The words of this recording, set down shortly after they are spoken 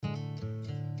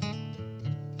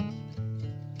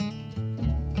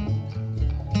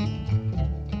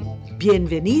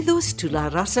Bienvenidos to La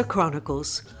Raza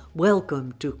Chronicles.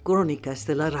 Welcome to Cronicas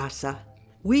de la Raza.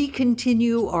 We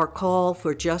continue our call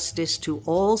for justice to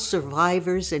all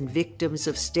survivors and victims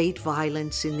of state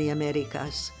violence in the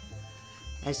Americas.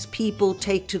 As people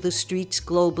take to the streets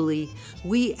globally,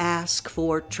 we ask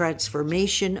for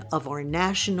transformation of our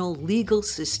national legal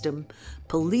system,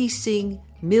 policing,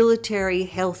 military,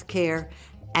 healthcare,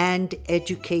 and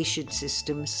education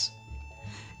systems.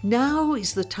 Now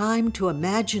is the time to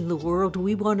imagine the world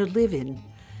we want to live in.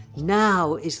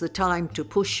 Now is the time to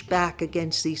push back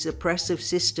against these oppressive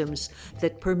systems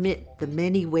that permit the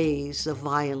many ways of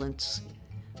violence.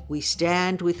 We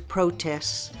stand with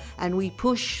protests and we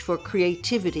push for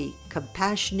creativity,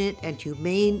 compassionate, and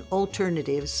humane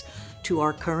alternatives to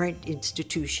our current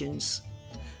institutions.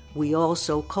 We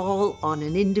also call on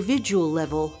an individual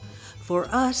level for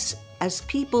us as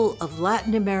people of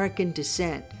Latin American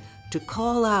descent to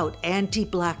call out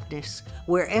anti-Blackness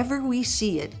wherever we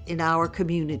see it in our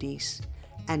communities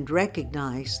and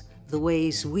recognize the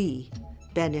ways we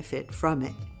benefit from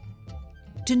it.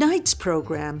 Tonight's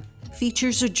program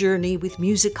features a journey with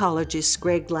musicologist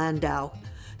Greg Landau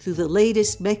through the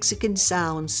latest Mexican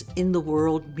sounds in the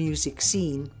world music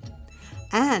scene,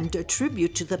 and a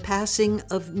tribute to the passing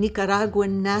of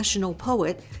Nicaraguan national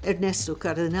poet Ernesto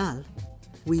Cardenal.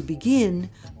 We begin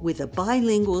with a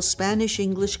bilingual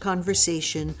Spanish-English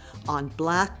conversation on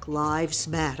Black Lives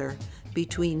Matter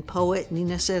between poet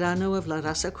Nina Serrano of La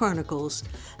Raza Chronicles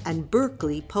and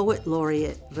Berkeley Poet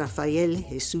Laureate Rafael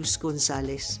Jesus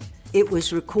Gonzalez. It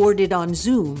was recorded on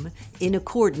Zoom in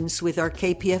accordance with our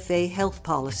KPFA health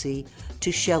policy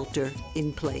to shelter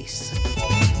in place.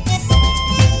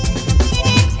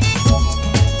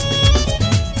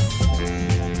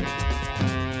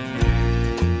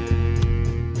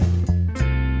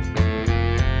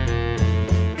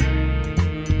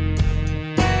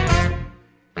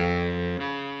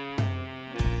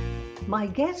 My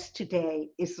guest today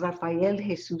is Rafael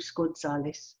Jesus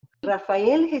Gonzalez.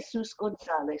 Rafael Jesus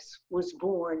Gonzalez was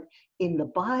born in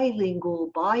the bilingual,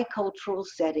 bicultural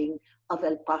setting of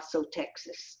El Paso,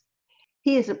 Texas.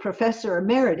 He is a professor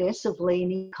emeritus of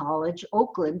Laney College,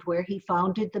 Oakland, where he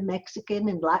founded the Mexican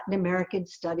and Latin American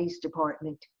Studies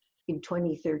Department. In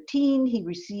 2013, he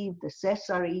received the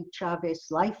Cesar E. Chavez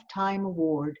Lifetime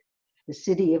Award. The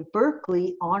city of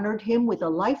Berkeley honored him with a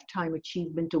Lifetime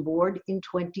Achievement Award in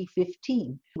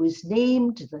 2015. He was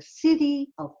named the City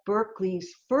of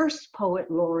Berkeley's first poet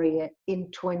laureate in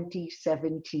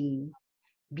 2017.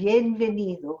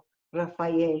 Bienvenido,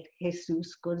 Rafael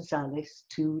Jesus Gonzalez,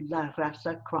 to La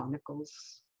Raza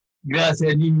Chronicles.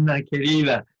 Gracias, Nina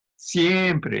querida.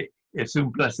 Siempre es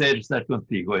un placer estar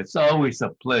contigo. It's always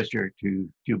a pleasure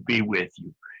to be with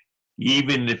you,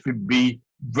 even if it be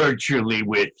virtually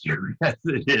with you as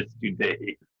it is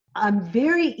today. I'm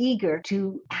very eager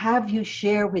to have you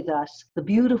share with us the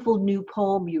beautiful new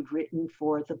poem you've written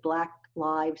for the Black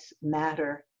Lives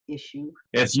Matter issue.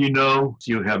 As you know,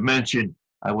 you have mentioned,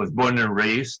 I was born and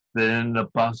raised in El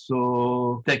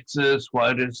Paso, Texas,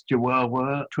 Juarez,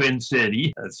 Chihuahua, Twin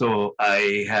City. So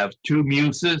I have two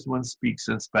muses, one speaks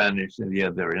in Spanish and the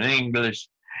other in English,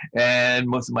 and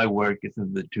most of my work is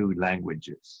in the two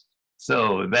languages.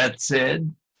 So that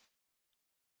said,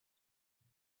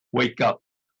 wake up,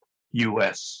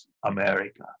 U.S.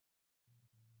 America.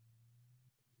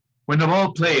 When a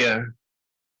ball player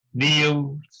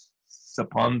kneels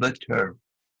upon the turf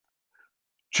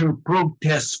to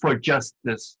protest for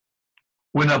justice,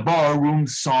 when a ballroom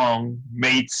song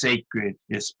made sacred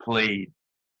is played,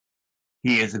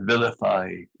 he is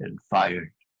vilified and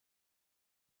fired.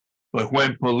 But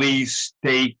when police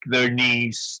stake their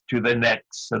knees to the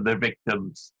necks of the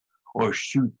victims or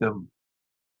shoot them,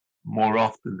 more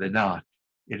often than not,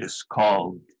 it is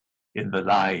called in the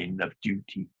line of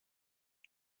duty.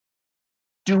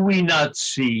 Do we not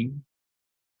see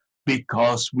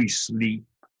because we sleep?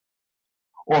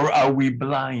 Or are we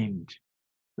blind,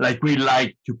 like we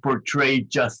like to portray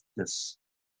justice?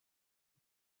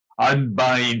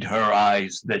 Unbind her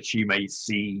eyes that she may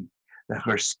see that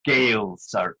her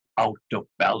scales are out of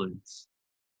balance,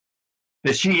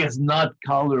 that she is not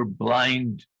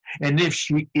colorblind, and if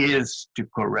she is, to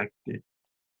correct it.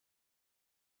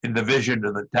 In the vision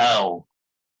of the Tao,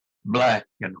 black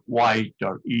and white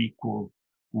are equal,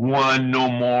 one no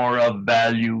more of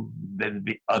value than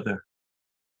the other,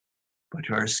 but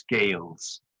her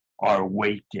scales are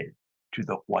weighted to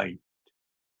the white,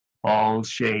 all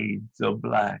shades of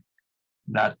black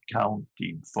not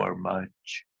counting for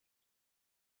much.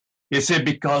 Is it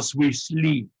because we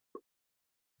sleep?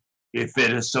 If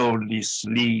it is only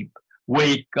sleep,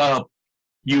 wake up,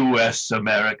 U.S.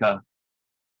 America.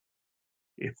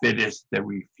 If it is that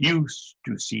we refuse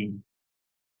to see,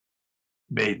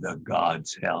 may the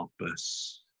gods help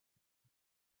us.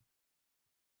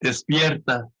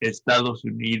 Despierta, Estados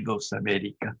Unidos,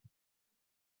 América.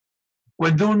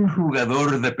 Cuando un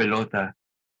jugador de pelota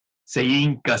se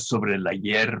hinca sobre la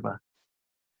hierba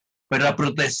para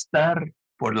protestar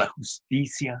por la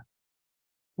justicia,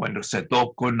 cuando se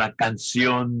toca una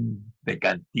canción de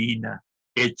cantina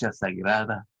hecha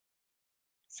sagrada,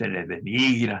 se le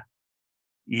denigra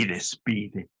y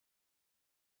despide.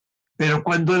 Pero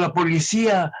cuando la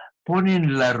policía pone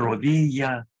la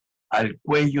rodilla al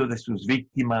cuello de sus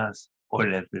víctimas o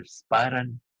les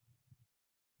disparan,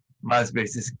 más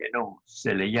veces que no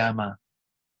se le llama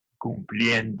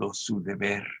cumpliendo su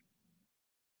deber.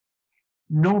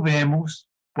 No vemos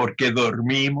porque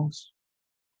dormimos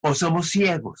o somos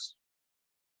ciegos,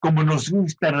 como nos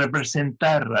gusta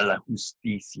representar a la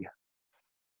justicia.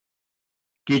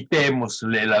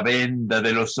 Quitémosle la venda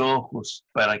de los ojos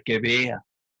para que vea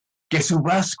que su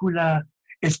báscula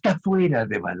está fuera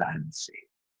de balance,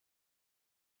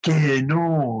 que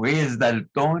no es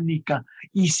daltónica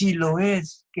y si lo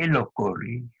es, que lo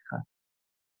corrija.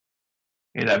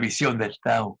 En la visión del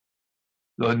Tao,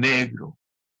 lo negro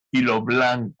y lo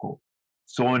blanco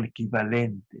son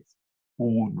equivalentes,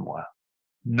 uno a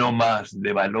no más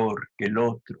de valor que el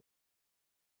otro,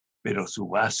 pero su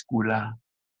báscula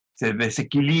se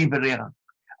desequilibra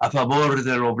a favor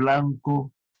de lo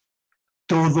blanco,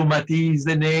 todo matiz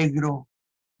de negro,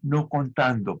 no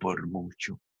contando por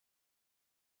mucho.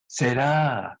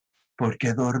 Será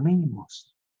porque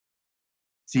dormimos.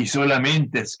 Si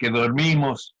solamente es que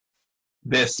dormimos,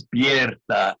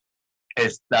 despierta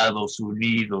Estados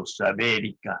Unidos,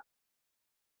 América.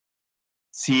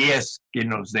 Si es que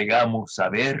nos dejamos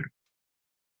saber,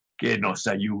 que nos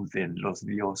ayuden los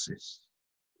dioses.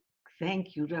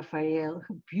 Thank you, Raphael.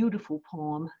 Beautiful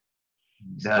poem.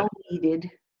 That, So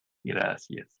needed.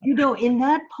 Gracias. You know, in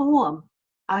that poem,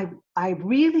 I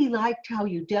really liked how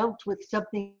you dealt with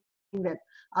something that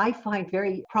I find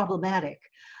very problematic,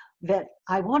 that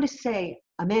I want to say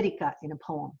America in a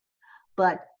poem,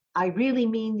 but I really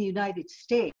mean the United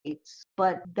States,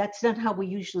 but that's not how we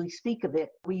usually speak of it.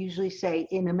 We usually say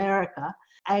in America.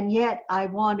 And yet I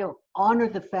want to honor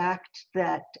the fact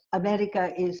that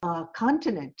America is a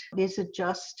continent. It isn't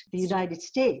just the United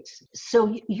States.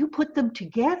 So you put them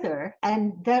together,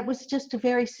 and that was just a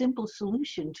very simple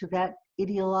solution to that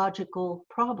ideological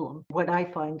problem, what I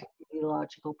find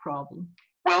ideological problem.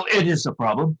 Well, it is a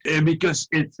problem because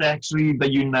it's actually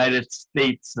the United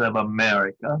States of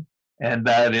America, and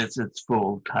that is its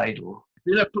full title.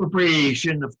 The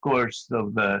appropriation, of course,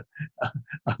 of the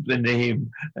name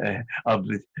of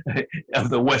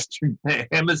the Western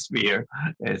Hemisphere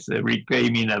is a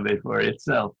reclaiming of it for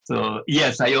itself. So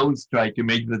yes, I always try to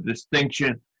make the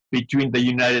distinction between the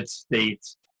United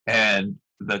States and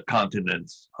the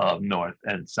continents of North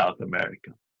and South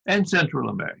America and Central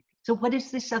America. So what is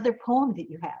this other poem that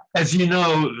you have? As you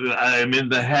know, I'm in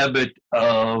the habit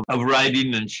of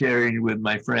writing and sharing with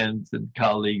my friends and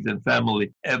colleagues and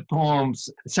family poems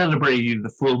celebrating the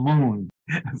full moon.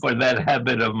 For that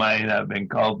habit of mine, I've been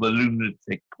called the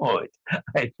lunatic poet.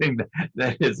 I think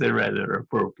that is a rather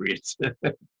appropriate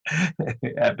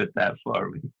epitaph for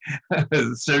me.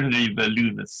 Certainly the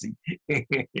lunacy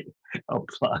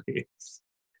applies.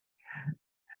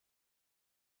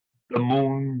 The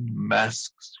moon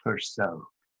masks herself.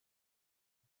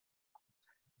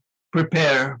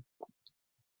 Prepare,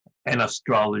 an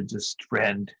astrologist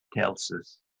friend tells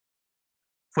us,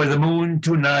 for the moon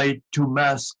tonight to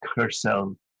mask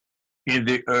herself in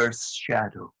the earth's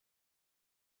shadow.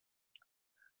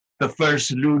 The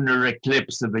first lunar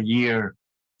eclipse of the year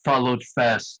followed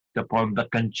fast upon the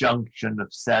conjunction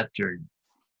of Saturn,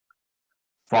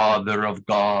 father of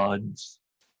gods,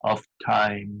 of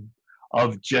time,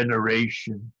 of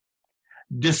generation,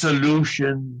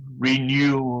 dissolution,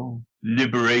 renewal,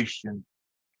 liberation,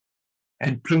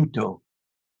 and Pluto,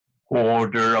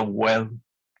 hoarder of wealth,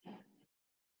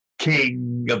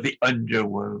 king of the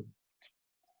underworld,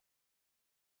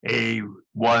 a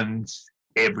once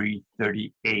every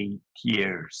 38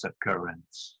 years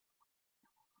occurrence.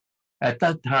 At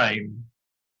that time,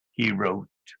 he wrote,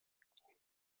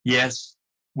 yes,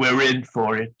 we're in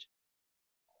for it.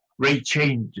 Great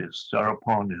changes are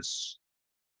upon us.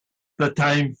 The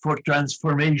time for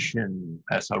transformation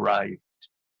has arrived.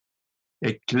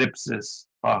 Eclipses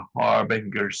are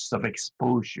harbingers of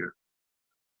exposure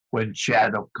when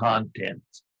shadow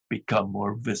contents become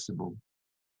more visible.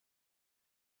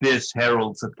 This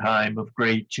heralds a time of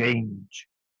great change,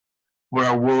 where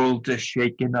our world is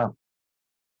shaken up,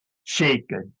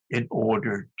 shaken in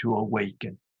order to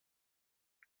awaken.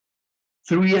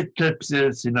 3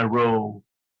 eclipses in a row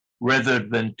rather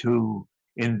than 2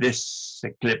 in this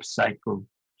eclipse cycle,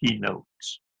 he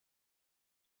notes.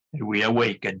 And we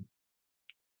awaken,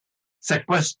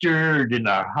 sequestered in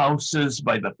our houses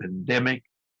by the pandemic.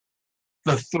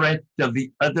 The threat of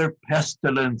the other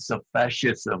pestilence of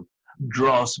fascism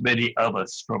draws many of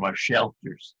us from our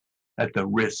shelters at the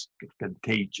risk of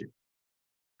contagion.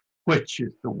 Which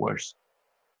is the worst?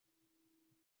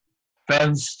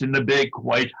 Fenced in a big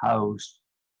White House,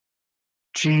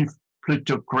 Chief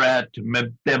Plutocrat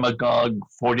Demagogue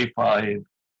 45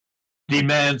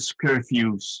 demands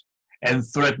curfews and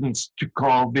threatens to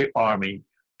call the army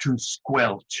to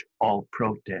squelch all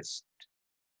protest.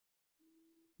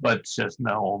 But, says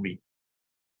Naomi,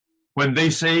 when they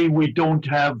say we don't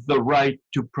have the right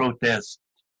to protest,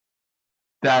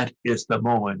 that is the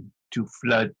moment to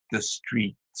flood the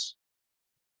streets.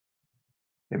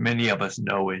 And many of us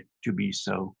know it to be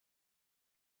so.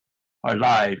 Our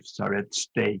lives are at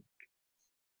stake,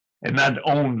 and not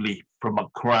only from a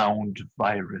crowned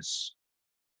virus.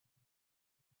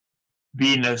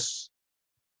 Venus,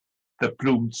 the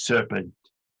plumed serpent,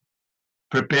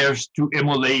 prepares to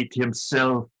immolate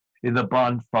himself in the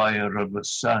bonfire of the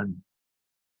sun,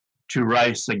 to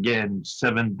rise again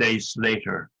 7 days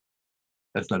later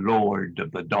as the Lord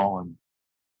of the Dawn.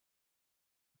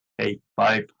 A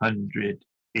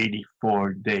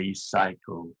 584-day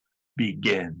cycle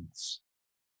begins.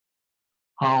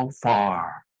 How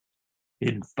far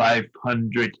in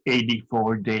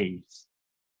 584 days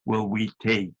will we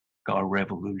take our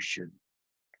revolution,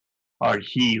 our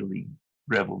healing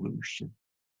revolution?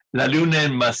 La luna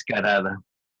enmascarada.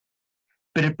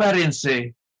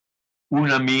 Prepárense,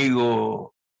 un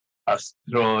amigo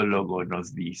astrólogo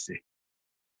nos dice,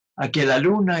 a que la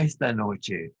luna esta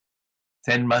noche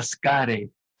se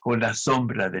enmascare con la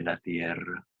sombra de la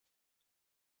Tierra.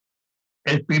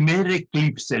 El primer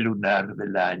eclipse lunar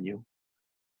del año.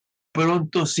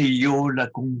 Pronto siguió la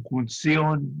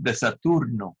conjunción de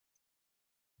Saturno,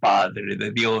 padre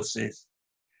de dioses,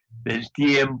 del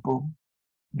tiempo,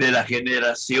 de la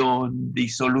generación,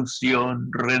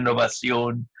 disolución,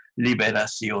 renovación,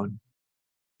 liberación.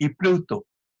 Y Pluto,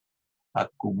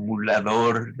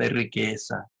 acumulador de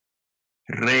riqueza,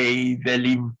 rey del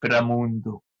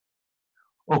inframundo,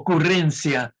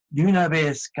 ocurrencia de una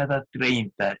vez cada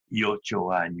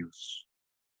 38 años.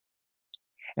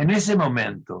 En ese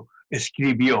momento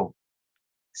escribió,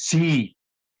 sí,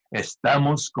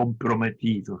 estamos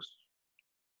comprometidos.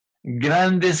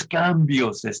 Grandes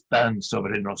cambios están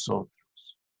sobre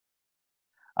nosotros.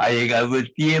 Ha llegado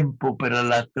el tiempo para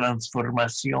la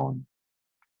transformación.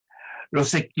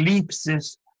 Los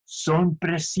eclipses son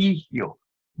presagio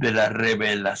de la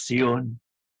revelación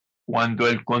cuando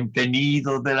el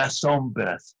contenido de las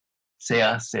sombras se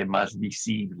hace más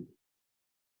visible.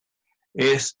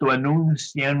 Esto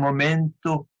anuncia un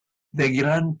momento de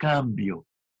gran cambio,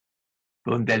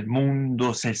 donde el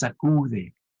mundo se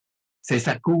sacude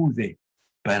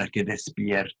para que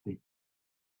despierte.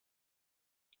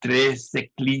 3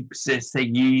 eclipses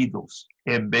seguidos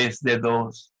en vez de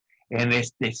 2 en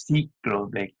este ciclo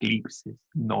de eclipses,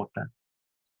 nota,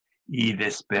 y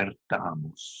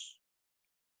despertamos.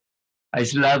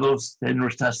 Aislados en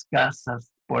nuestras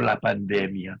casas por la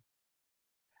pandemia,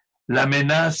 la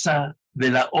amenaza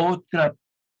de la otra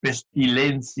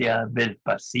pestilencia del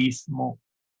fascismo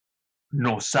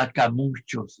nos saca a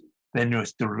muchos de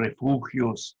nuestros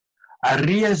refugios a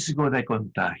riesgo de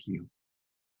contagio.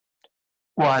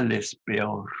 ¿Cuál es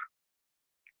peor?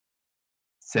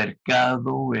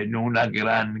 Cercado en una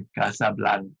gran casa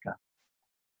blanca.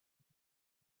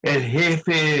 El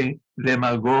jefe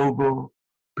demagogo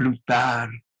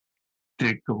Plutarco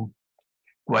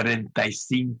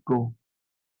 45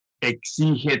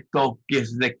 exige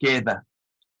toques de queda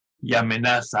y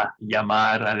amenaza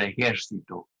llamar al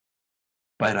ejército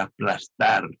para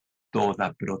aplastar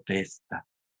toda protesta.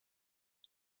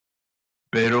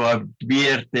 Pero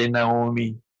advierte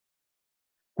Naomi,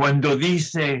 cuando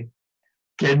dice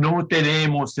que no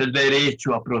tenemos el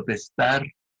derecho a protestar,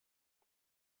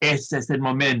 ese es el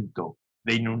momento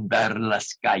de inundar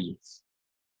las calles.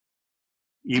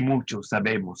 Y muchos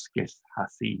sabemos que es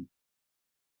así.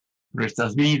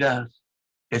 Nuestras vidas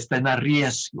están a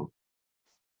riesgo.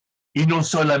 Y no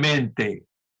solamente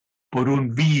por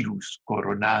un virus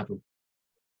coronado.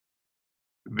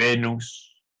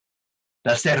 Venus,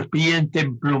 la serpiente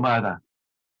emplumada,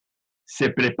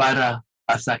 se prepara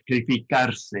a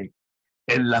sacrificarse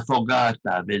en la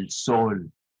fogata del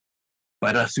sol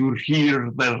para surgir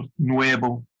de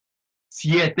nuevo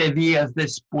 7 días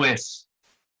después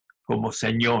como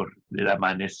señor del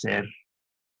amanecer.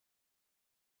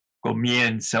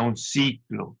 Comienza un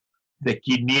ciclo de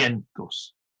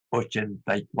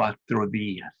 584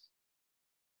 días.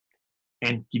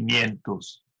 En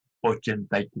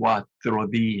 584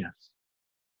 días.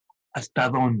 ¿Hasta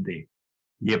dónde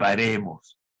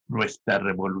llevaremos nuestra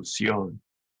revolución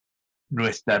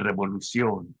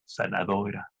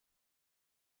sanadora?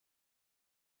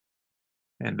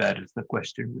 And that is the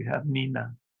question we have,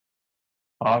 Nina.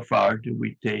 How far do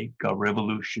we take a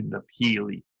revolution of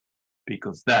healing?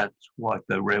 Because that's what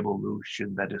the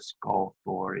revolution that is called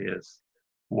for is,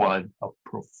 one of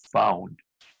profound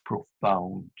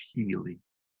healing,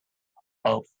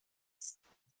 of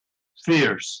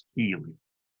fierce healing.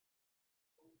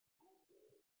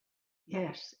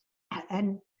 Yes,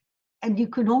 and you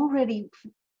can already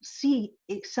see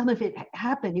some of it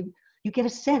happen. You get a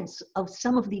sense of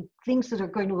some of the things that are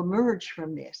going to emerge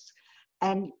from this,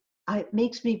 and it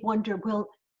makes me wonder. Well,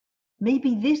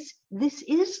 maybe this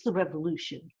is the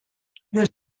revolution. Yes.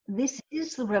 This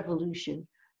is the revolution.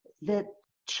 That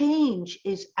change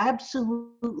is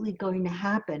absolutely going to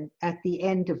happen at the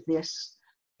end of this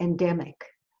endemic.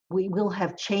 We will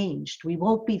have changed. We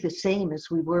won't be the same as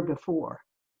we were before.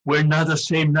 We're not the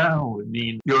same now. I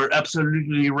mean, you're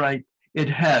absolutely right. It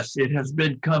has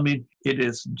been coming. It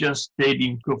is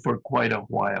gestating for quite a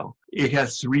while. It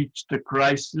has reached a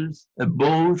crisis,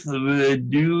 both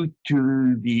due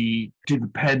to the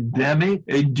pandemic,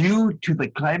 due to the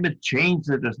climate change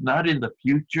that is not in the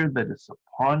future, that is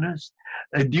upon us,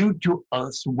 due to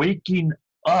us waking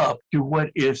up to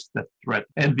what is the threat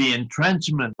and the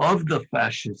entrenchment of the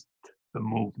fascist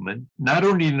movement, not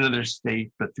only in another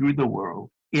state, but through the world,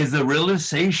 is the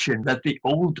realization that the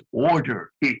old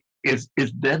order is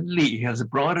deadly. It has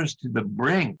brought us to the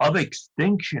brink of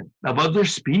extinction of other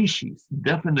species,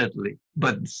 definitely,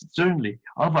 but certainly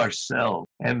of ourselves.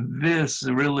 And this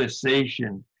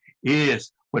realization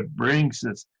is what brings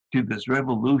us to this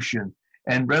revolution.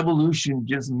 And revolution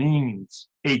just means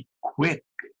a quick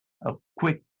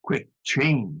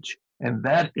change. And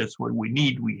that is what we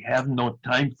need. We have no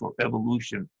time for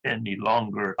evolution any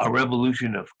longer. A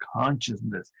revolution of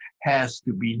consciousness has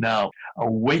to be now a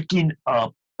waking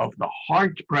up of the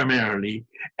heart primarily,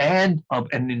 and of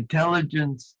an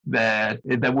intelligence that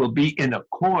will be in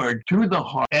accord to the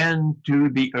heart and to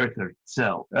the earth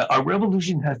itself. A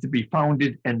revolution has to be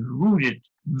founded and rooted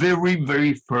very,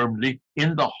 very firmly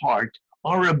in the heart,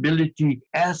 our ability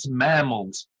as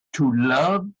mammals to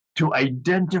love, to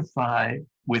identify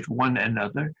with one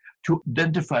another, to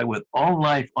identify with all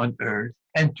life on earth,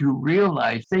 and to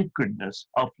realize sacredness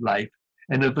of life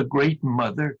and of the great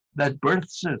mother that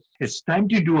births us. It's time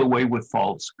to do away with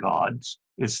false gods.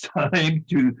 It's time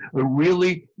to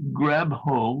really grab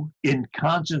hold in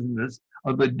consciousness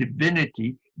of the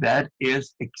divinity that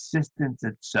is existence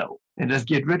itself. And let's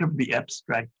get rid of the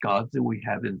abstract gods that we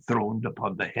have enthroned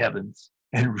upon the heavens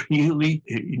and really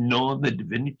know the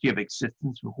divinity of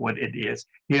existence for what it is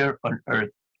here on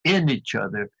earth, in each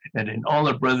other, and in all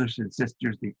our brothers and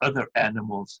sisters, the other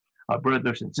animals, our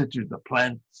brothers and sisters, the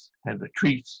plants and the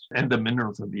trees and the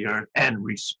minerals of the earth, and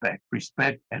respect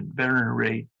and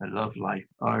venerate and love life.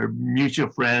 Our mutual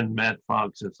friend, Matt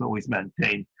Fox, has always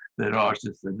maintained that ours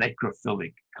is the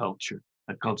necrophilic culture,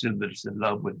 a culture that is in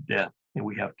love with death. And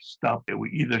we have to stop it.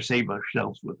 We either save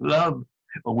ourselves with love,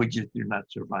 or we just do not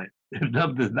survive. If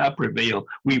love does not prevail,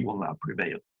 we will not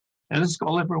prevail. And let's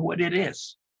call it for what it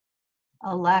is.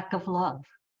 A lack of love.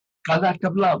 A lack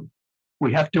of love.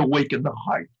 We have to awaken the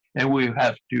heart, and we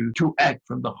have to act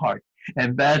from the heart.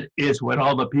 And that is what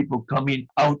all the people coming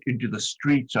out into the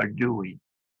streets are doing.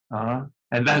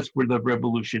 And that's where the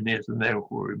revolution is, and that's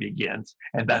where it begins,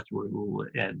 and that's where it will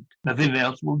end. Nothing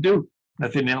else will do.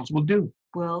 Nothing else will do.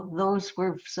 Well, those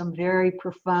were some very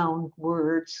profound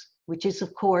words, which is,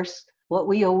 of course, what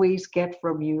we always get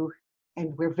from you.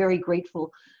 And we're very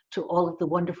grateful to all of the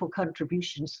wonderful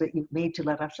contributions that you've made to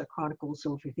La Raza Chronicles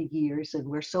over the years. And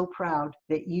we're so proud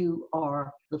that you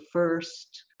are the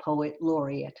first poet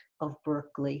laureate of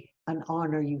Berkeley, an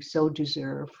honor you so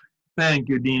deserve. Thank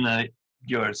you, Dina.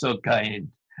 You're so kind.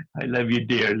 I love you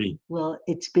dearly. Well,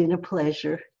 it's been a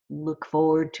pleasure. Look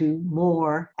forward to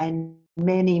more and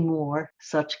many more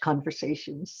such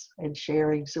conversations and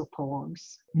sharings of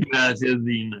poems. Gracias,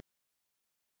 Dina.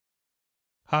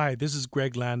 Hi, this is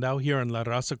Greg Landau here on La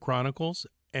Raza Chronicles,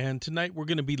 and tonight we're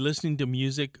going to be listening to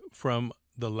music from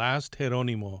the last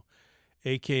Jeronimo,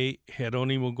 a.k.a.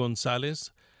 Jeronimo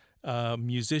Gonzalez, a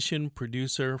musician,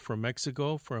 producer from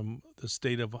Mexico, from the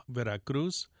state of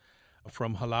Veracruz,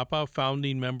 from Jalapa,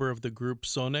 founding member of the group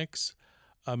Sonex,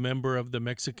 a member of the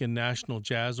Mexican National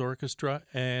Jazz Orchestra,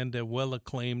 and a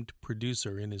well-acclaimed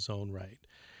producer in his own right.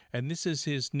 And this is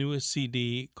his newest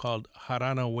CD called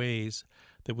Jarana Ways,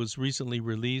 that was recently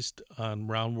released on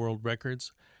Round World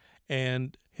Records.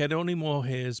 And Jeronimo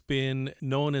has been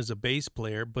known as a bass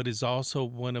player, but is also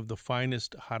one of the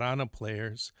finest jarana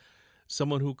players,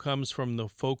 someone who comes from the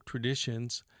folk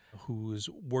traditions, who's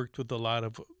worked with a lot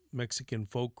of Mexican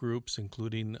folk groups,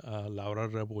 including Laura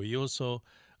Rebolloso,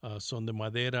 Son de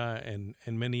Madera, and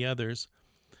many others,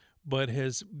 but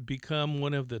has become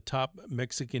one of the top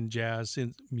Mexican jazz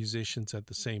musicians at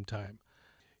the same time.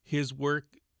 His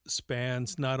work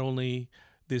spans not only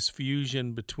this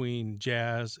fusion between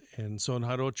jazz and son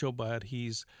jarocho, but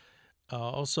he's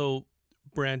also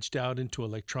branched out into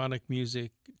electronic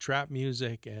music, trap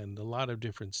music, and a lot of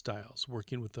different styles,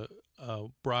 working with a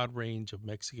broad range of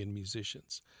Mexican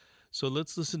musicians. So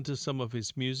let's listen to some of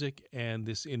his music and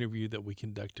this interview that we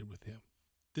conducted with him.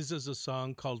 This is a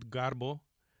song called Garbo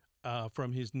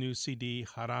from his new CD,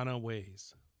 Jarana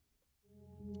Ways.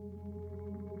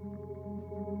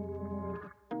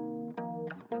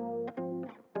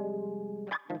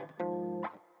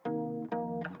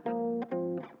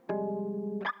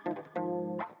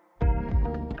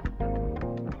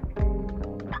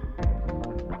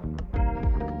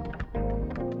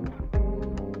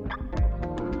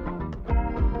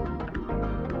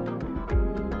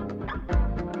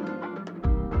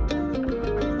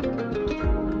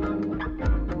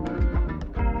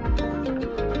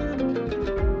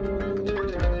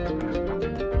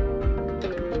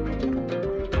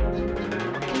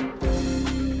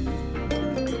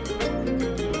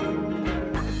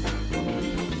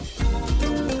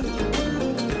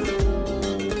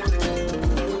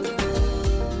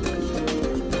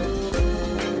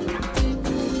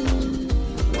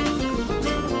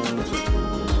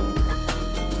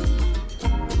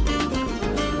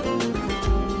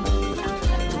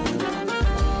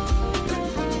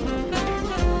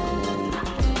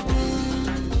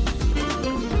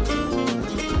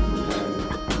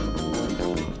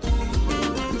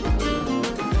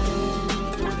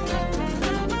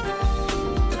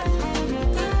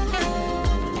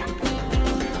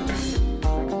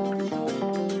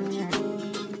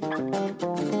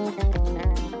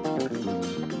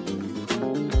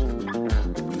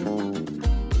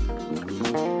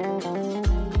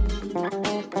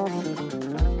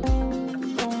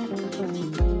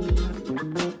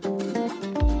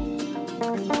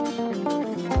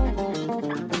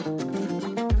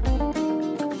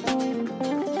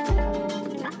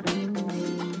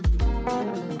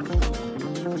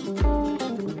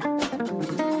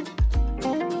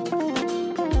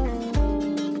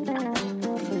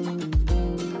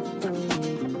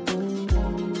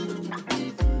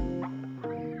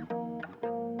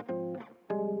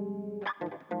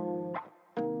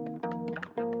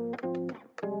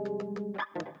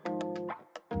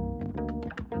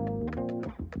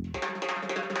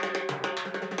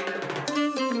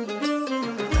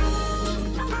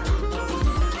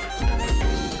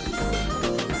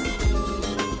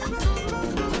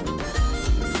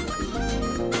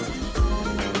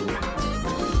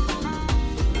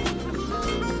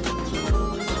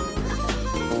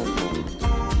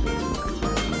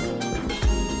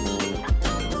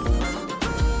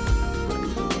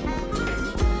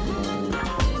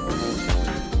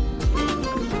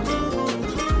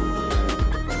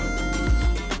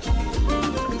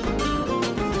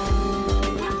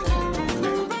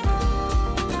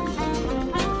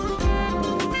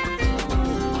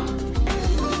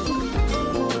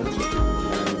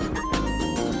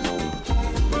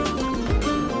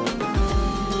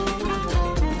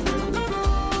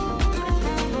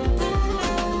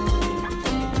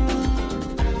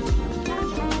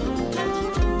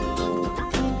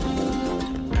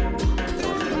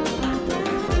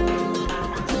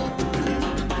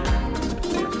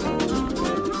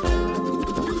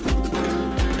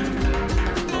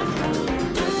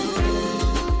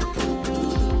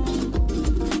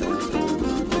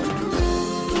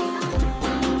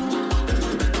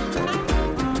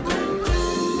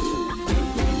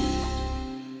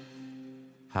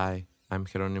 Hi, I'm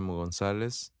Jeronimo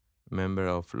Gonzalez, member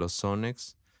of Los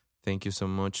Sonics. Thank you so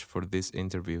much for this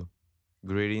interview.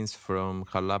 Greetings from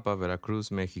Jalapa,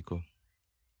 Veracruz, Mexico.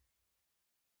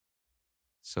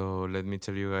 So let me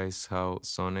tell you guys how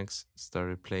Sonics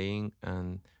started playing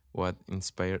and what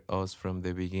inspired us from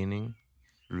the beginning.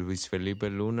 Luis Felipe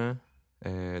Luna,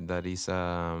 that is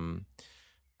a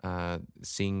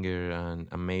singer and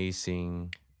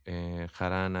amazing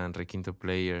jarana and requinto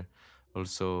player,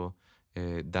 also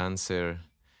a dancer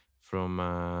from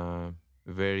a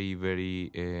very, very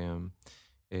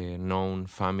known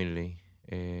family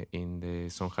in the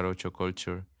Son Jarocho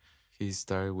culture. he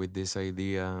started with this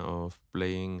idea of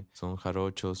playing son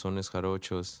jarochos, sones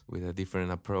jarochos with a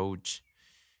different approach.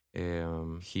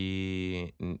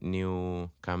 He knew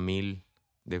Camille,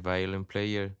 the violin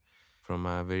player, from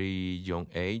a very young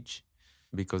age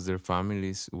because their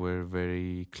families were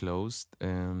very close.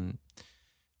 And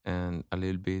a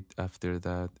little bit after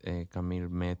that, Camille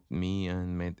met me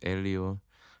and met Elio,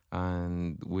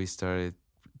 and we started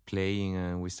playing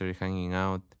and we started hanging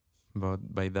out.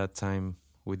 But by that time,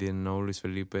 we didn't know Luis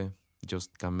Felipe,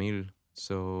 just Camille.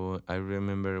 So I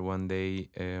remember one day,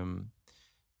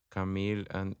 Camille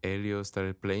and Elio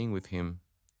started playing with him,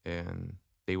 and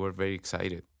they were very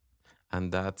excited.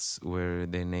 And that's where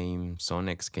the name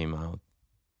Sonex came out.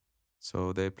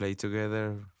 So they played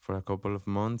together for a couple of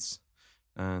months,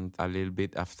 and a little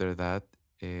bit after that,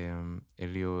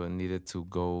 Elio needed to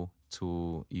go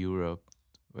to Europe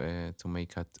to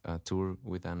make a tour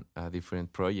with a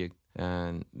different project.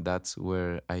 And that's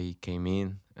where I came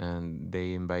in, and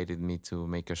they invited me to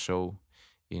make a show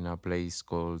in a place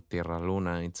called Tierra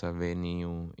Luna. It's a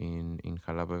venue in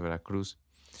Jalapa, Veracruz.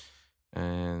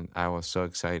 And I was so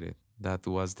excited. That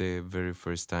was the very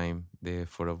first time the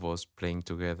four of us playing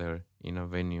together in a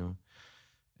venue.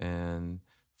 And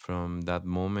from that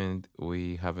moment,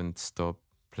 we haven't stopped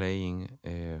playing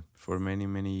for many,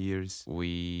 many years.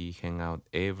 We hang out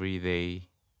every day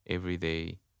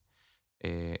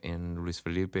in Luis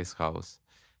Felipe's house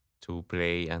to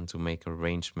play and to make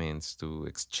arrangements, to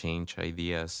exchange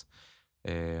ideas,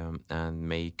 and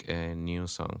make new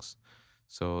songs.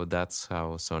 So that's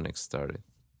how Sonic started.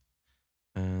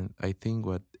 And I think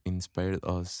what inspired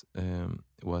us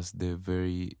was the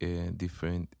very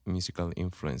different musical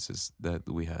influences that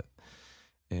we had.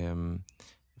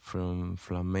 From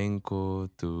flamenco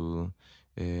to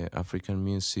African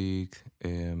music,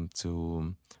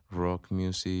 to rock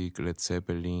music, Led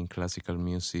Zeppelin, classical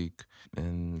music,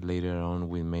 and later on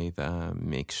we made a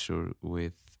mixture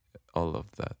with all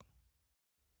of that.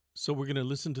 So we're going to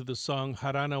listen to the song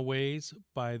Jarana Ways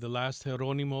by the last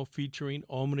Jeronimo featuring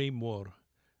Hombre Mor.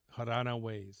 Jarana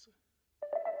Ways.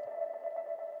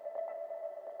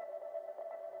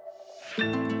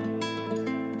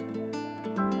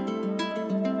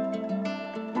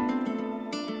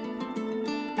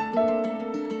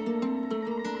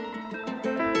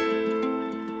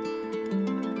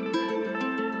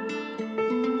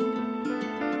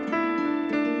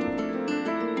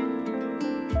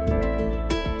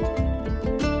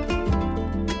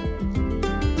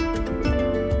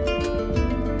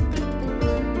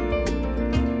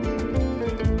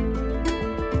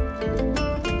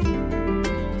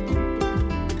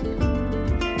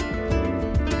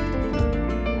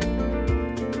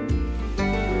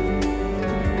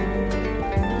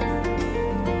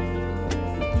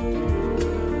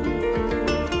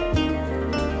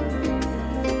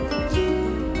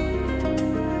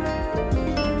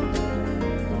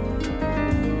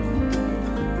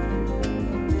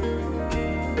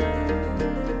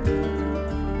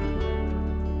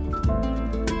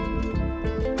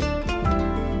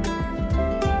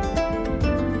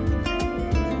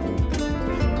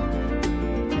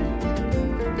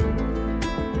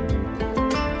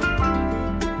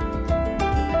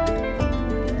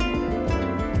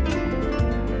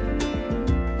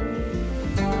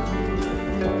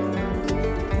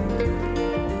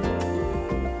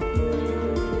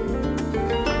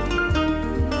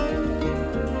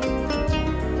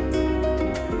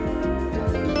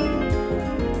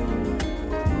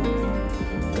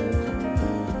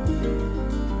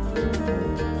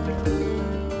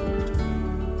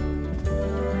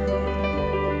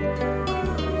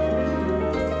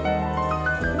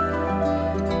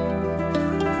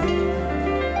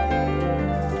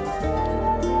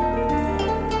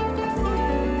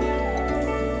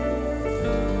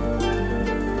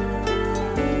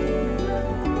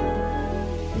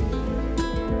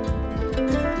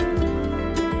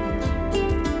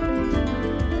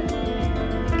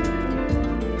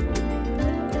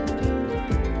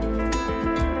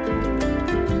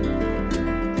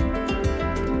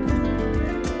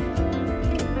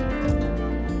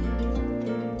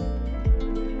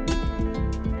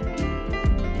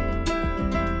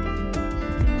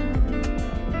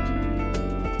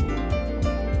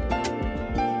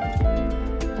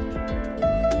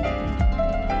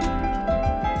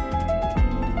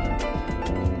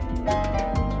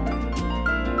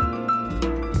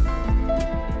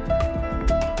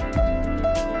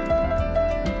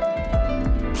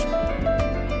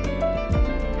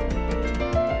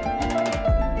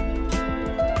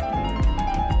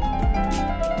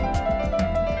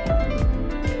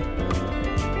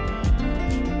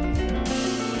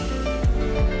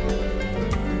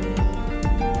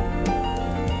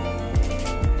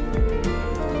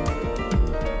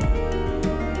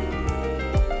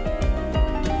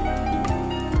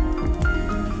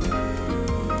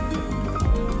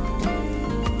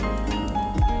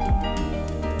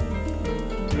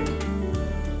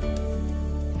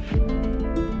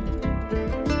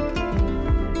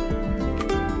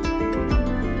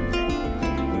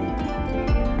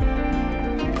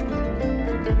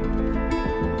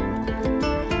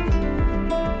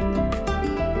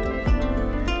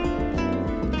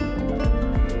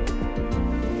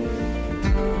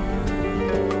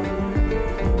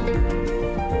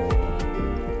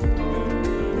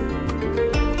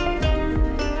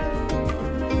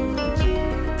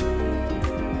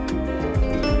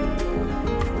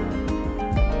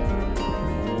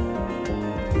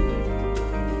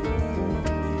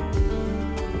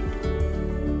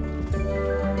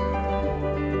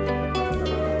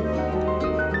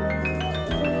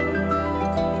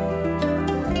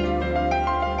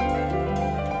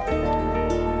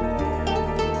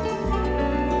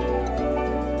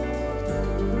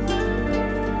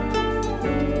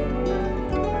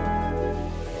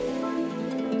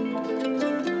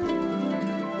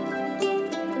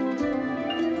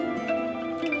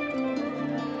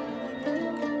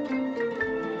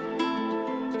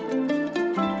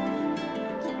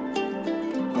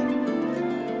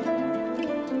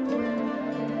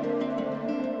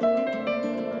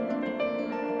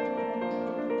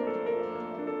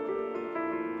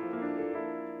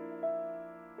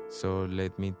 So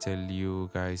let me tell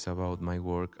you guys about my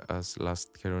work as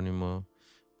Last Jeronimo.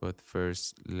 But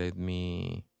first, let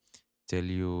me tell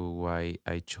you why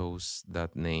I chose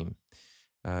that name.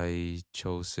 I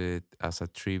chose it as a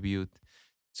tribute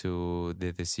to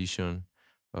the decision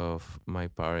of my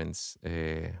parents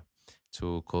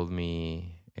to call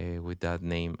me with that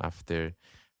name after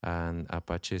an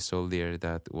Apache soldier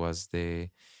that was the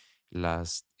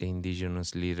last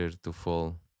indigenous leader to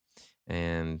fall.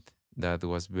 And that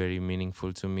was very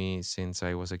meaningful to me since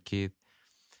I was a kid.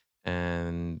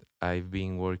 And I've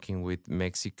been working with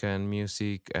Mexican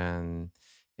music and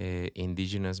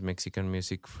indigenous Mexican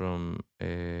music from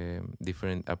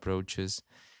different approaches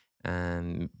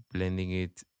and blending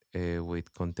it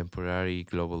with contemporary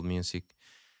global music.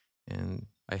 And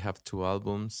I have two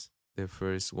albums. The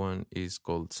first one is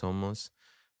called Somos,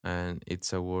 and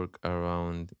it's a work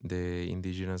around the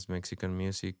indigenous Mexican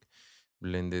music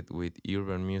blended with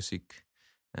urban music.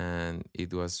 And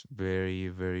it was very,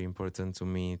 very important to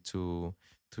me to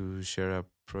share a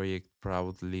project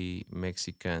proudly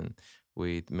Mexican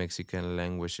with Mexican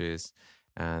languages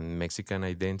and Mexican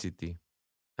identity.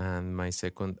 And my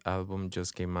second album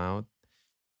just came out.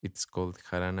 It's called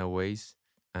Jarana Ways,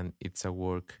 and it's a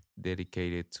work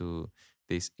dedicated to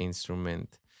this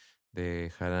instrument, the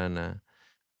jarana,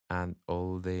 and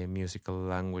all the musical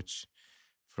language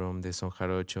from the son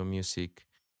jarocho music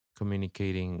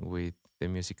communicating with the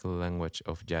musical language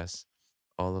of jazz.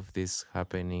 All of this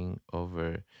happening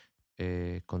over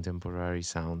contemporary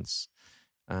sounds.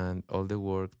 And all the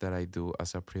work that I do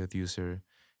as a producer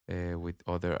with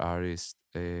other artists,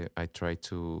 I try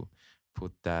to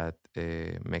put that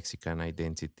Mexican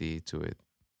identity to it.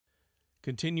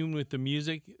 Continuing with the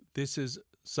music, this is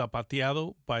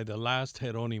Zapateado by the Last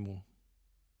Jeronimo.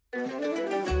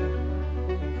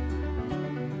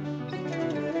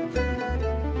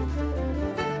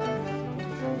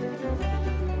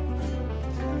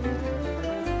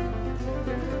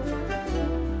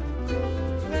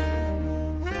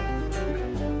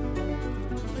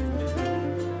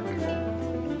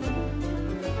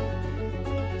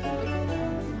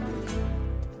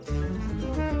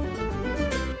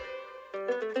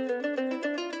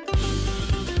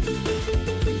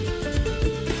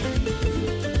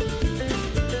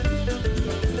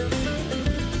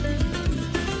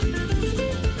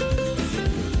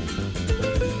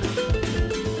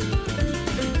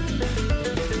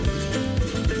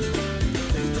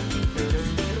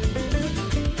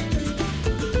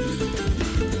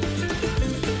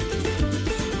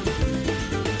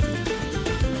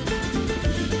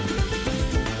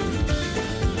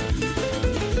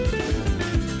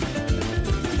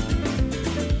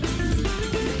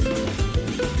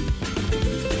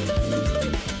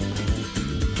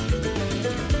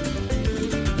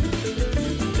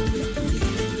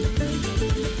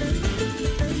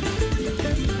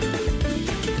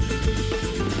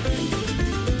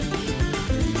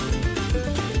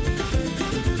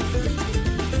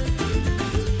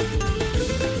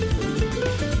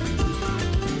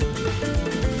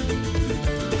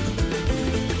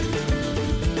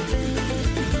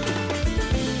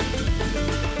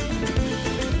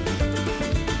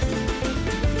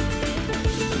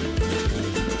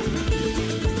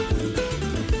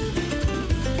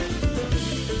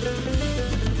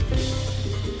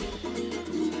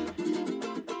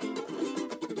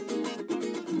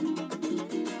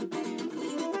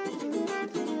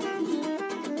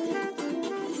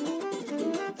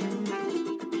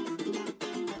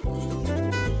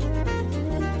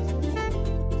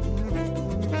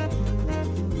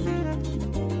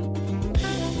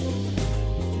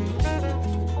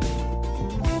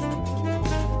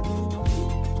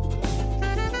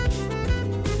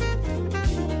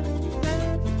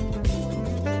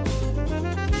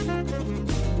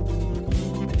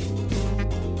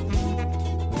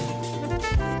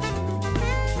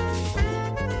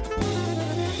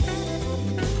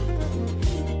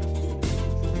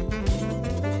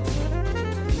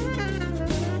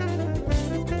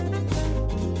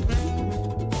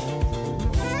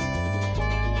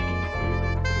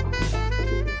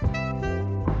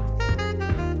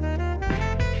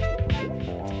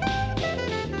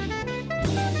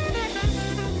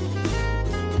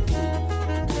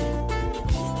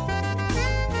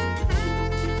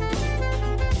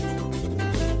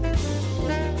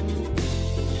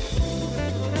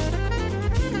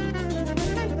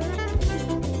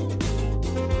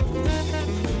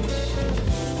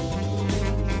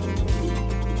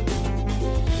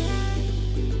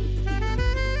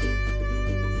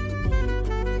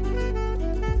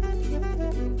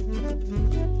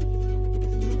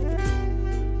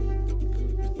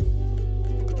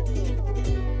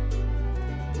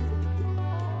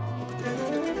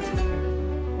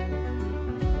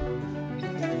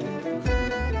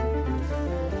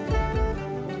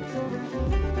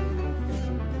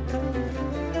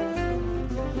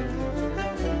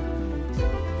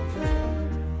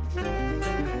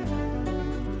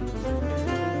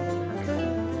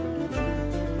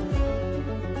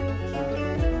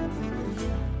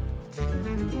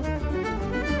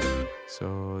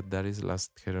 So that is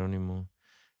Last Jeronimo.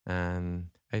 And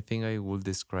I think I will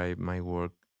describe my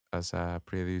work as a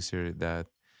producer that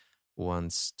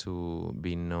wants to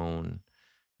be known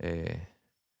uh,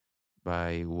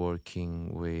 by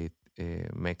working with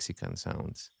Mexican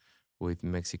sounds, with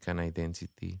Mexican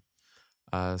identity.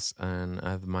 As an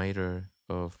admirer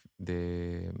of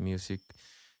the music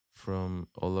from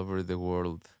all over the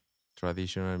world,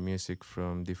 traditional music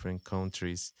from different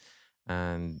countries,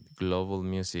 and global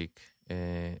music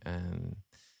and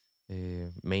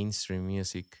mainstream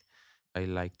music, I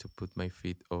like to put my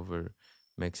feet over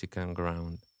Mexican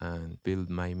ground and build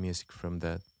my music from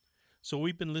that. So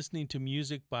we've been listening to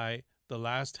music by the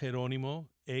last Jeronimo,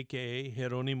 aka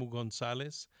Jeronimo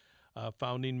Gonzalez,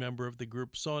 founding member of the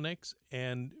group Sonex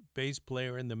and bass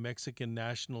player in the Mexican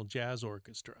National Jazz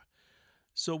Orchestra.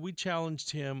 So we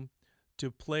challenged him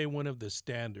to play one of the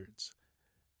standards.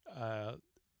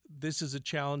 This is a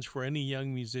challenge for any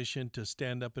young musician to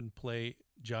stand up and play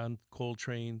John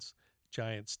Coltrane's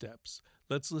Giant Steps.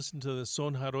 Let's listen to the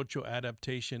Son Jarocho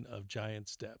adaptation of Giant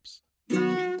Steps.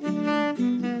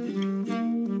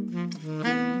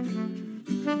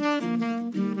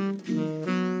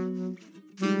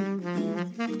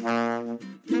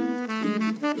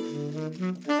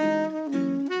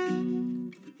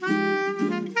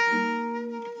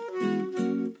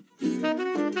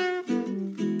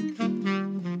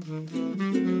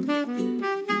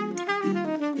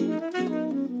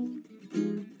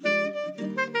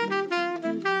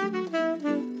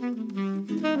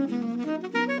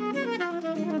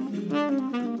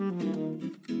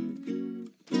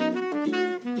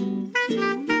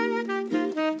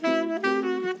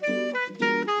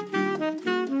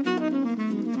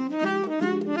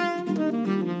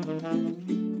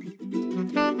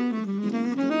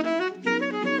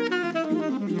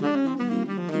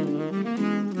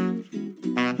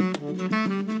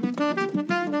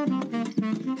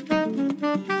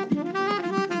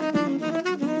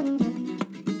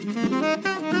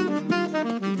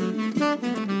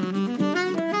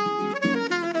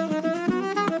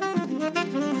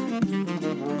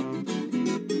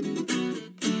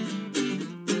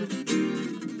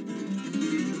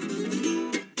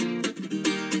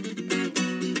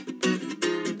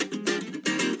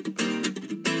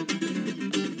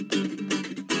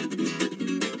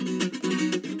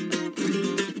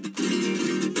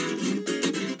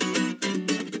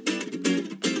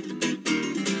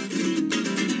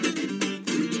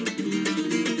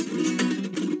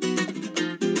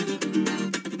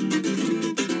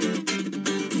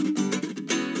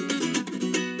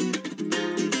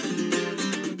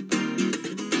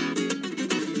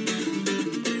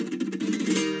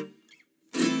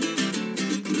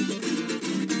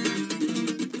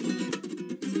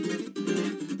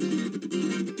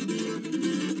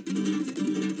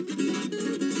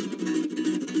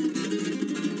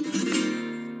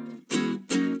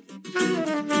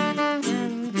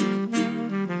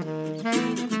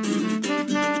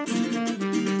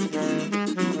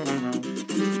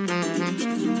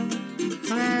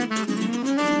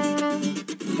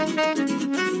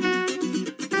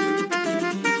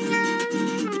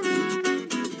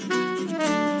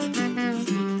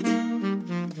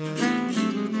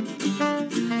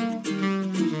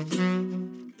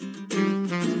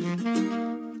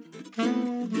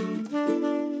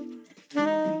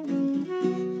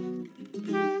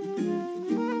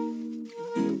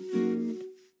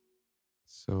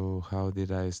 So how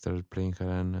did I start playing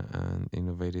jarana and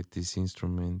innovated this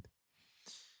instrument?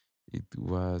 It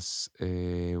was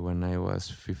when I was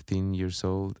 15 years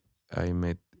old. I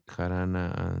met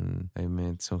jarana and I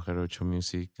met son jarocho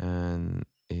music, and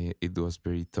it was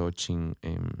very touching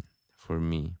for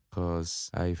me because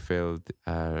I felt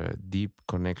a deep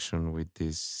connection with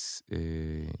this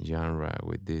genre,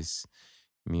 with this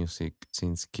music.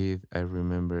 Since kid, I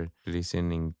remember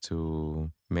listening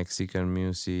to Mexican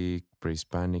music,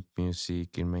 pre-Hispanic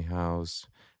music in my house,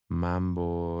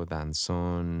 mambo,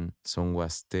 danzón, son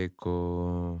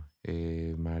huasteco,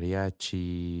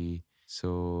 mariachi.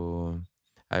 So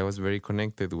I was very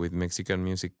connected with Mexican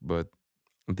music, but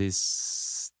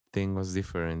this thing was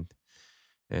different,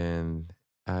 and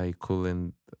I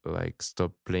couldn't like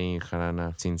stop playing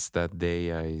jarana. Since that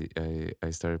day,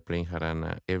 I started playing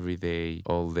jarana every day,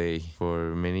 all day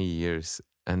for many years.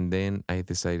 And then I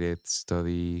decided to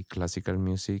study classical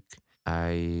music.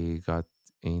 I got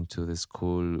into the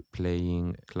school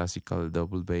playing classical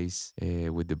double bass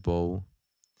with the bow,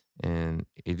 and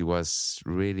it was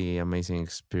really amazing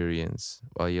experience.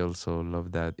 I also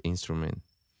love that instrument.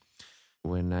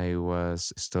 When I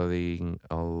was studying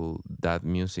all that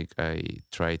music, I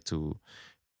tried to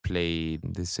played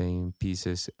the same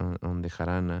pieces on the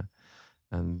jarana,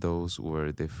 and those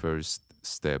were the first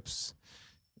steps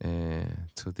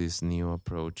to this new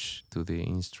approach to the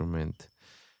instrument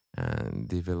and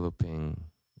developing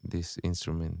this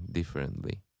instrument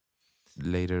differently.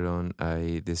 Later on,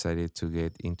 I decided to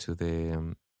get into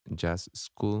the jazz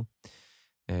school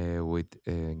with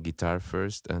guitar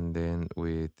first, and then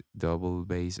with double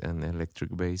bass and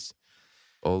electric bass.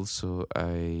 Also,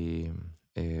 I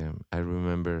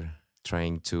remember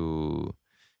trying to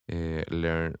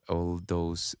learn all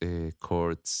those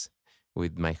chords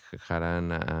with my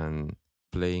jarana and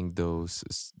playing those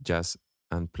jazz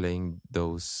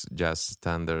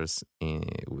standards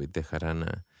with the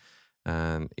jarana,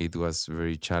 and it was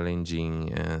very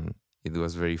challenging and it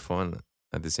was very fun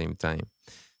at the same time.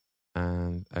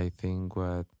 And I think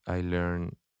what I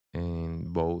learned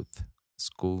in both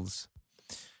schools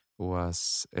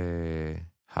was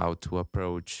how to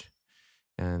approach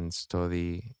and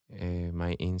study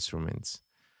my instruments.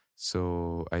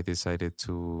 So I decided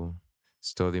to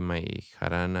study my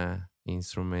jarana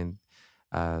instrument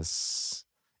as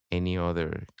any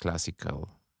other classical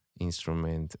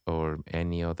instrument or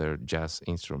any other jazz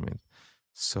instrument.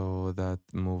 So that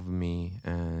moved me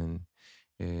and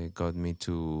got me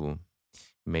to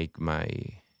make my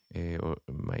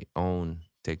own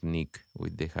technique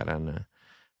with the jarana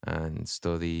and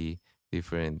study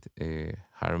different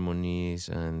harmonies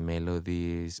and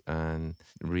melodies and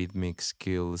rhythmic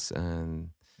skills, and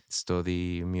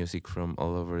study music from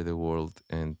all over the world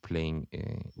and playing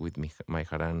with my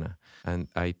jarana. And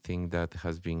I think that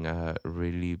has been a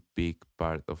really big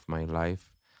part of my life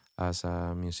as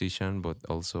a musician, but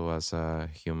also as a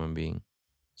human being.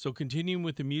 So continuing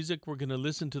with the music, we're going to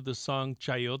listen to the song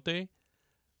Chayote,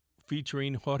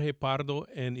 featuring Jorge Pardo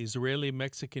and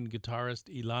Israeli-Mexican guitarist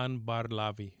Ilan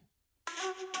Barlavi.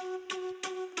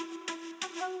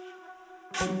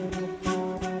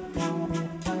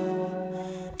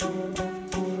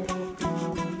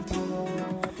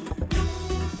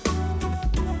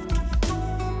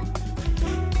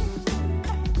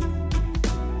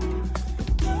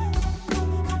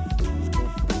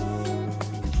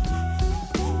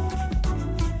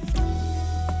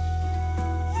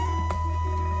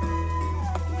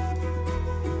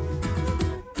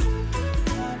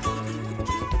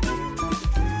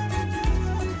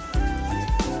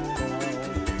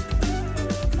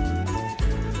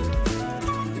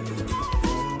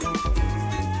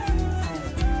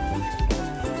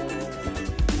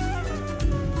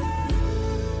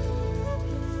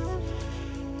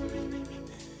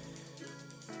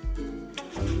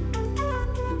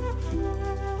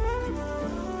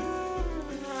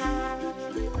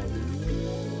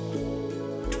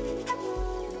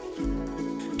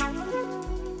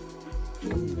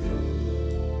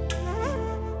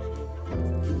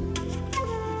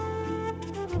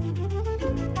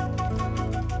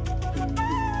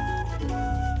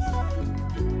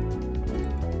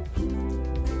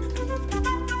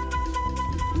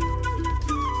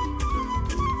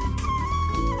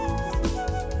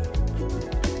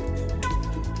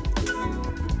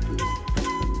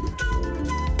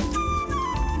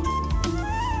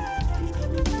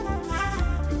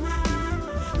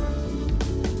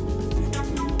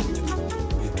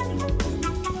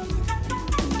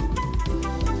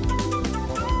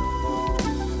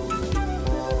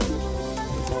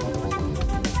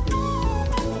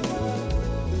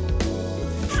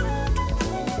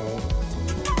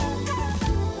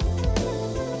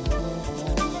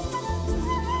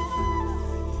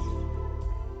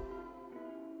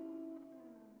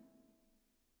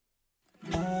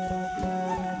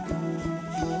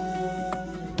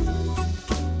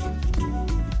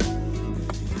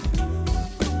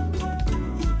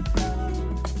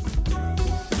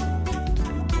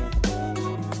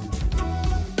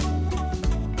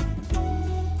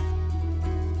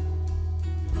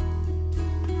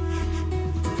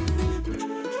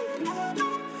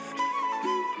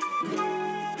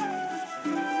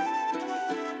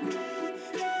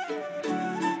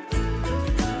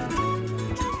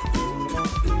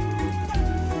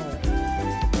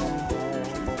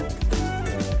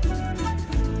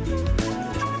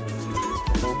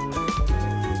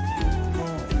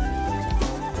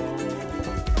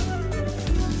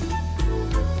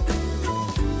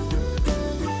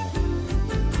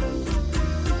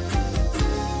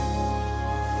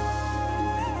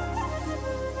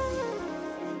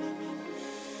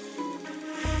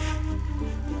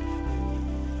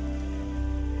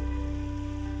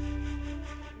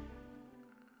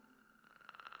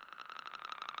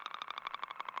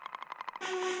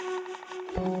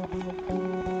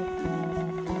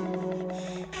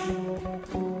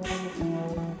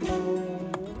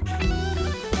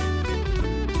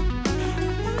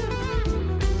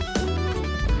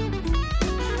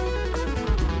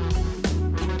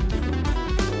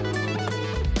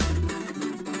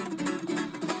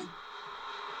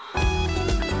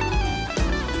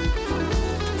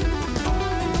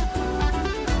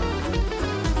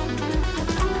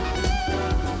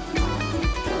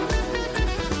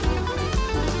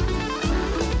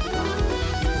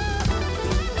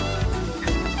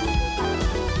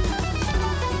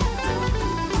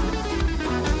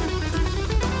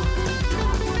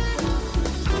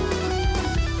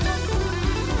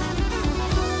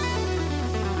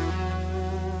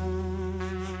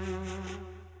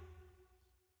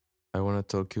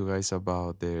 talk you guys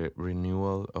about the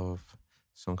renewal of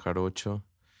Son Jarocho.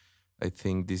 I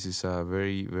think this is a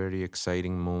very, very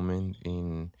exciting moment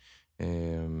in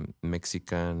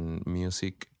Mexican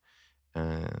music.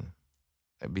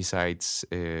 Besides,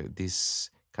 this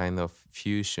kind of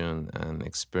fusion and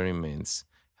experiments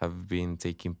have been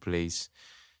taking place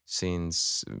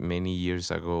since many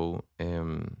years ago.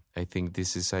 I think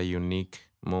this is a unique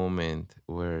moment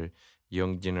where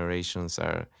young generations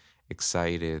are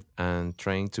excited and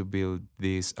trying to build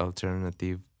this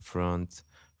alternative front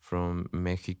from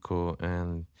Mexico,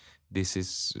 and this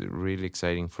is really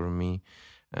exciting for me.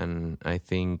 And I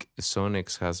think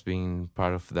Sonex has been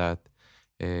part of that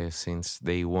since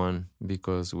day one,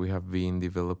 because we have been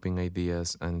developing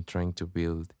ideas and trying to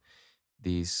build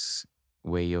this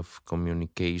way of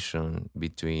communication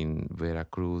between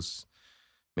Veracruz,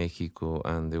 Mexico,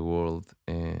 and the world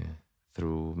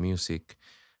through music.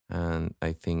 And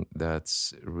I think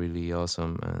that's really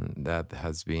awesome, and that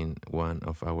has been one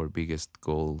of our biggest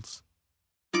goals.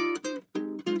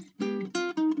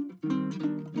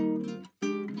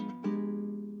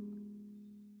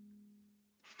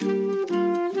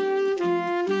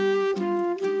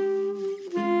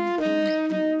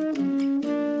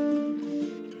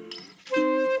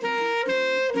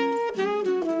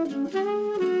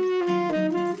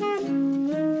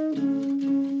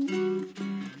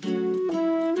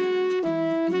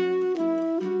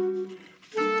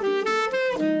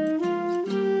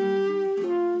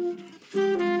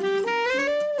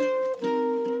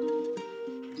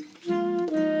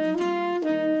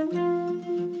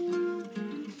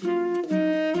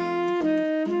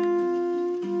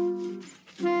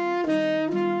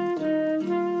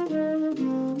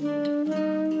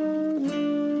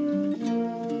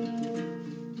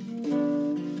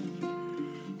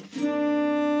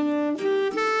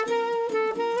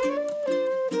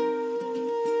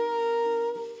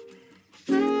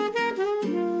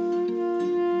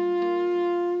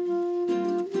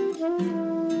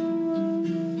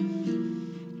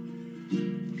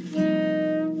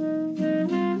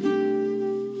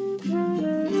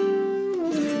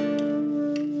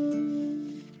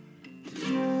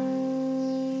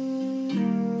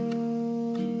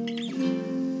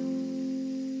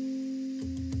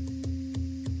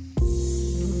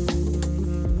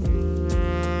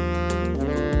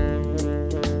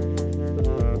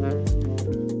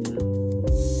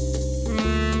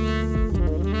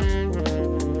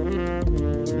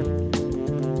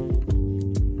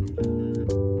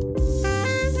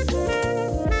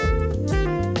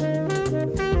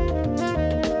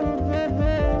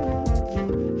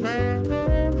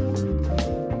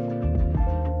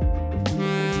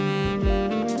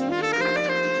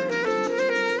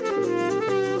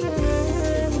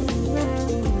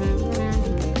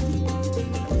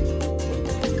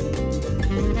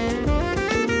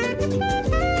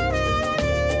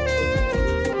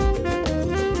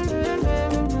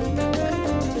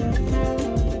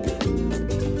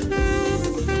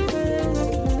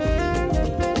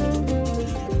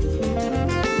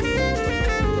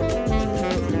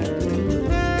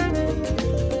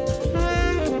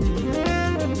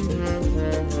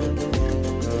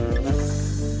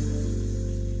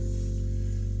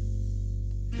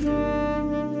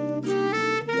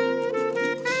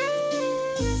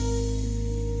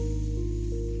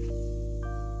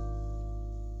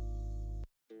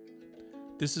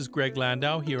 This is Greg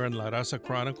Landau here on La Raza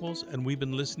Chronicles, and we've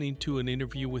been listening to an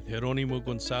interview with Jeronimo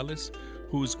Gonzalez,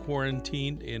 who's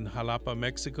quarantined in Jalapa,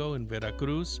 Mexico, in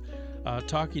Veracruz,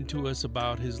 talking to us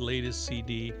about his latest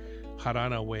CD,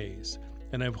 Jarana Ways.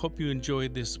 And I hope you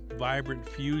enjoyed this vibrant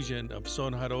fusion of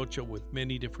Son Jarocho with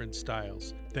many different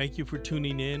styles. Thank you for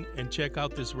tuning in, and check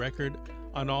out this record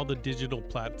on all the digital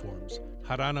platforms.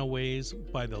 Jarana Ways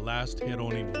by The Last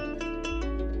Jeronimo.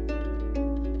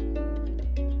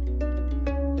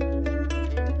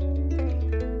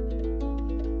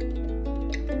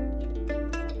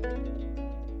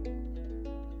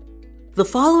 The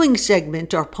following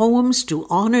segment are poems to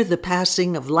honor the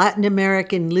passing of Latin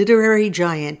American literary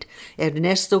giant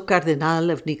Ernesto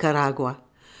Cardenal of Nicaragua,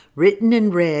 written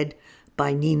and read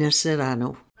by Nina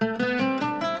Serrano.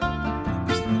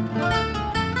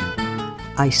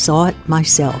 I saw it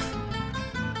myself.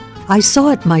 I saw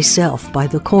it myself by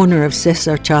the corner of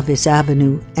Cesar Chavez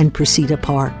Avenue and Presida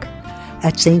Park,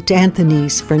 at St.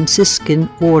 Anthony's Franciscan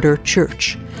Order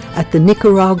Church, at the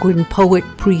Nicaraguan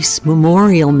Poet-Priest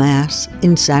Memorial Mass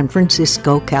in San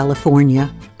Francisco,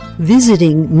 California.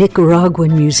 Visiting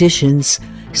Nicaraguan musicians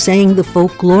sang the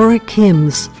folkloric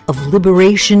hymns of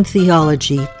liberation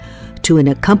theology to an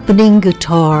accompanying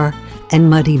guitar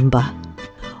and marimba.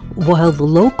 while the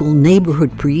local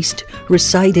neighborhood priest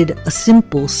recited a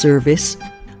simple service,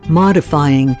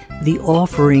 modifying the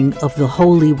offering of the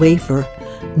holy wafer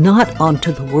not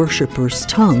onto the worshippers'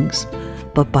 tongues,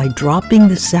 but by dropping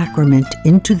the sacrament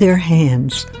into their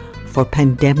hands for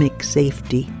pandemic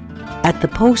safety. At the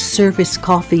post-service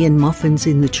coffee and muffins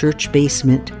in the church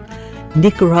basement,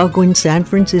 Nicaraguan San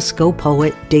Francisco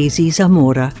poet Daisy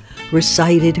Zamora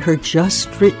recited her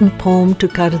just-written poem to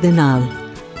Cardenal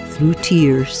through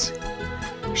tears.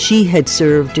 She had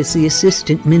served as the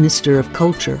assistant minister of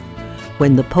culture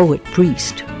when the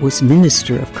poet-priest was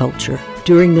minister of culture.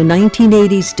 During the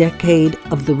 1980s decade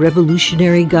of the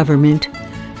revolutionary government,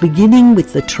 beginning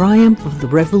with the triumph of the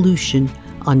revolution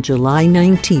on July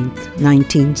 19,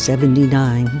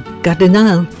 1979,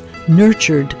 Cardenal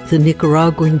nurtured the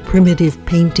Nicaraguan primitive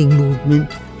painting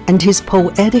movement, and his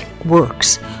poetic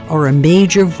works are a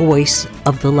major voice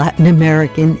of the Latin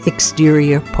American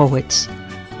exterior poets,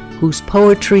 whose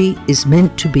poetry is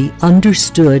meant to be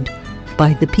understood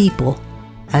by the people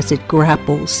as it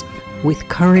grapples with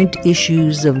current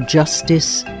issues of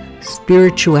justice,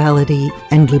 spirituality,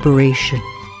 and liberation.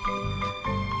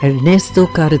 Ernesto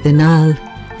Cardenal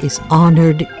is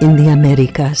honored in the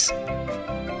Americas.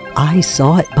 I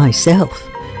saw it myself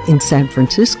in San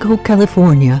Francisco,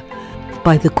 California,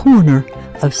 by the corner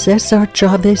of Cesar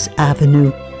Chavez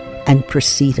Avenue and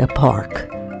Presita Park.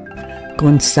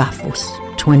 Gonzafos,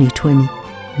 2020,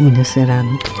 Nina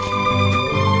Serrano.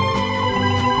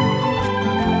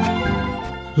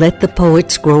 Let the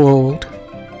poets grow old.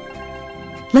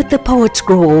 Let the poets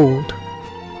grow old,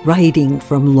 writing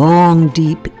from long,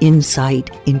 deep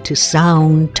insight into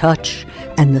sound, touch,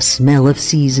 and the smell of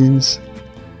seasons.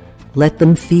 Let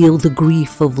them feel the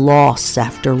grief of loss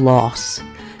after loss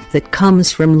that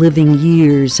comes from living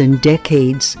years and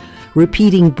decades,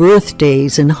 repeating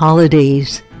birthdays and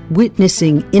holidays,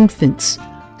 witnessing infants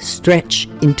stretch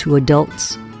into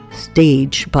adults,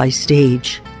 stage by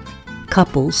stage.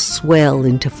 Couples swell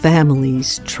into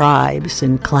families, tribes,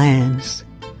 and clans.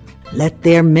 Let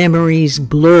their memories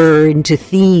blur into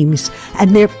themes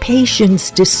and their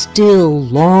patience distill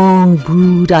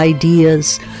long-brewed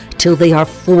ideas till they are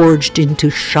forged into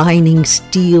shining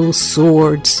steel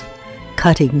swords,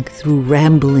 cutting through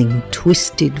rambling,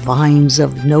 twisted vines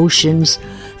of notions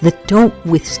that don't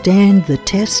withstand the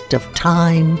test of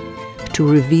time to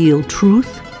reveal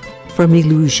truth from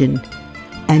illusion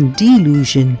and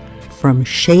delusion from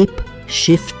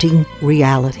shape-shifting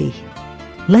reality.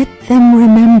 Let them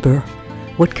remember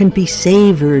what can be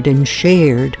savored and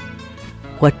shared,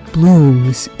 what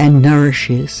blooms and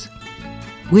nourishes,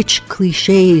 which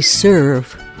clichés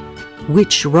serve,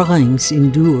 which rhymes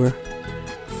endure,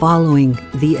 following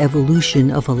the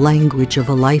evolution of a language of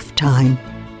a lifetime.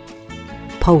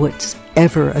 Poets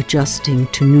ever adjusting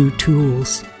to new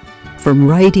tools, from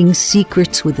writing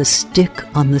secrets with a stick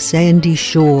on the sandy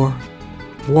shore,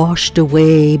 washed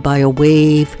away by a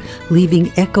wave,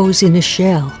 leaving echoes in a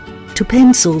shell, to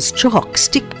pencils, chalk,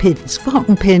 stick pins,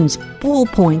 fountain pens,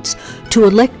 ballpoints, to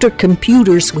electric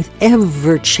computers with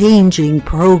ever-changing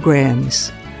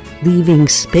programs, leaving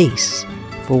space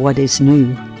for what is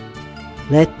new.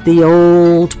 Let the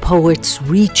old poets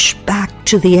reach back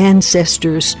to the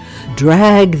ancestors,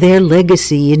 drag their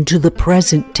legacy into the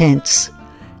present tense.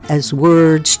 As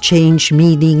words change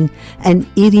meaning and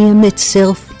idiom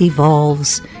itself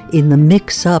evolves in the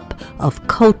mix-up of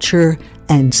culture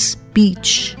and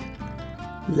speech,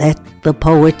 let the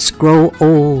poets grow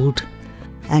old,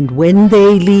 and when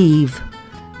they leave,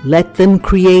 let them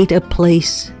create a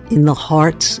place in the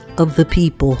hearts of the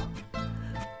people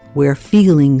where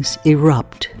feelings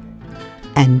erupt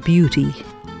and beauty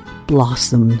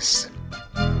blossoms.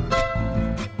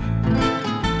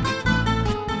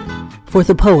 For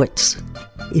the poets,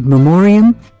 in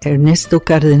memoriam, Ernesto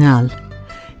Cardenal,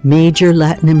 major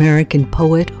Latin American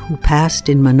poet who passed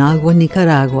in Managua,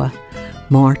 Nicaragua,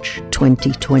 March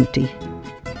 2020.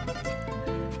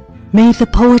 May the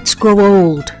poets grow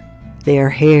old, their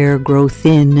hair grow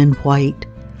thin and white,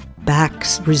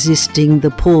 backs resisting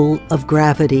the pull of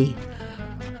gravity,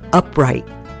 upright,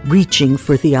 reaching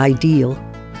for the ideal,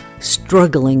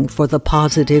 struggling for the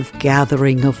positive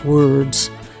gathering of words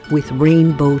with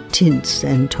rainbow tints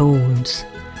and tones,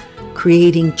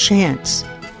 creating chants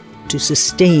to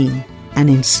sustain and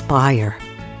inspire.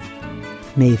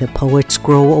 May the poets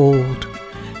grow old,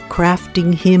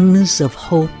 crafting hymns of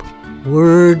hope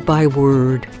word by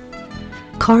word,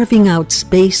 carving out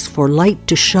space for light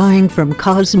to shine from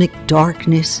cosmic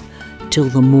darkness till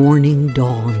the morning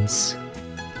dawns.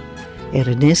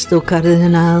 Ernesto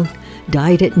Cardenal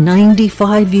died at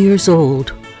 95 years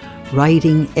old,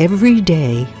 writing every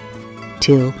day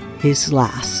till his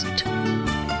last.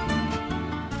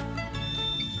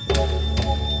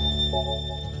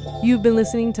 You've been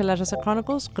listening to La Raza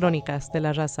Chronicles, Cronicas de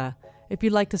la Raza. If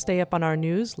you'd like to stay up on our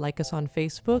news, like us on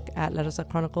Facebook at La Raza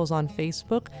Chronicles on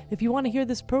Facebook. If you want to hear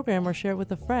this program or share it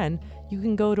with a friend, you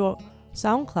can go to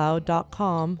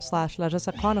soundcloud.com/La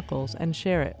Raza Chronicles and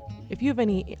share it. If you have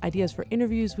any ideas for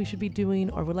interviews we should be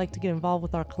doing or would like to get involved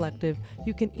with our collective,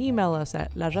 you can email us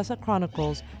at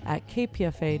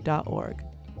larazacchronicles@kpfa.org.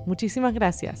 Muchísimas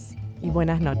gracias y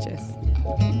buenas noches.